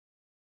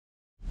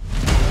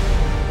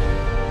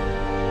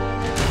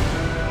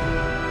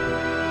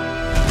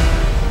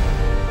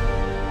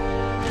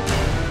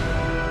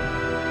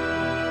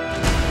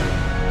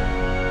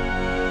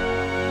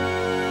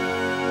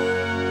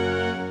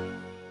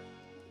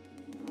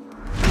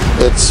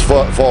It's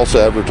false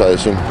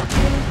advertising.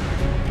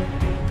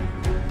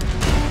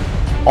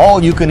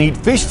 All-you-can-eat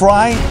fish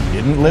fry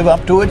didn't live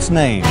up to its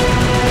name.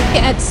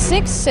 At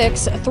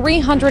 6'6",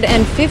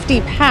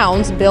 350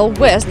 pounds, Bill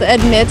Wist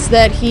admits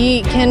that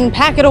he can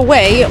pack it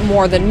away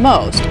more than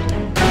most.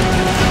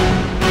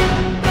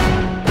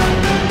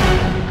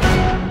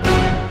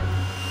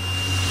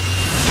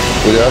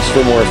 We asked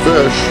for more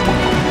fish,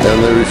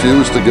 and they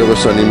refused to give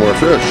us any more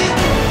fish.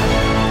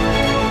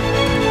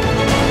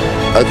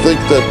 I think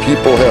that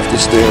people have to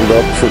stand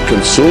up for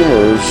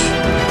consumers.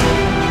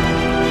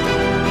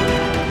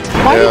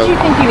 Why did you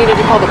think you needed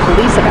to call the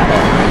police about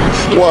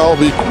it? Well,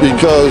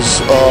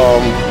 because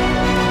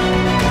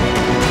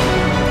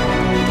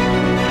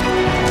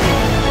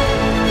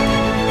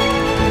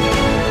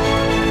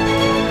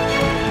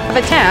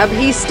The tab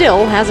he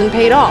still hasn't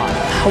paid off.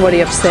 What do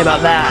you have to say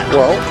about that?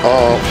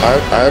 well,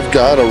 I've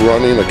got a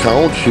running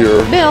account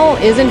here. Bill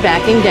isn't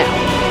backing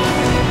down.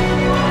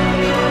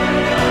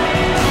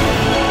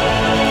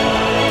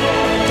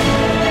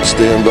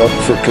 Stand up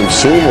for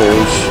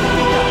consumers.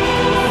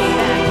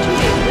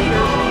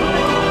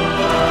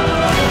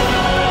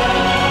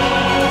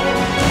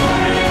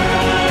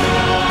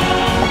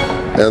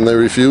 And they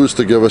refused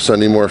to give us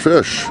any more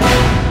fish.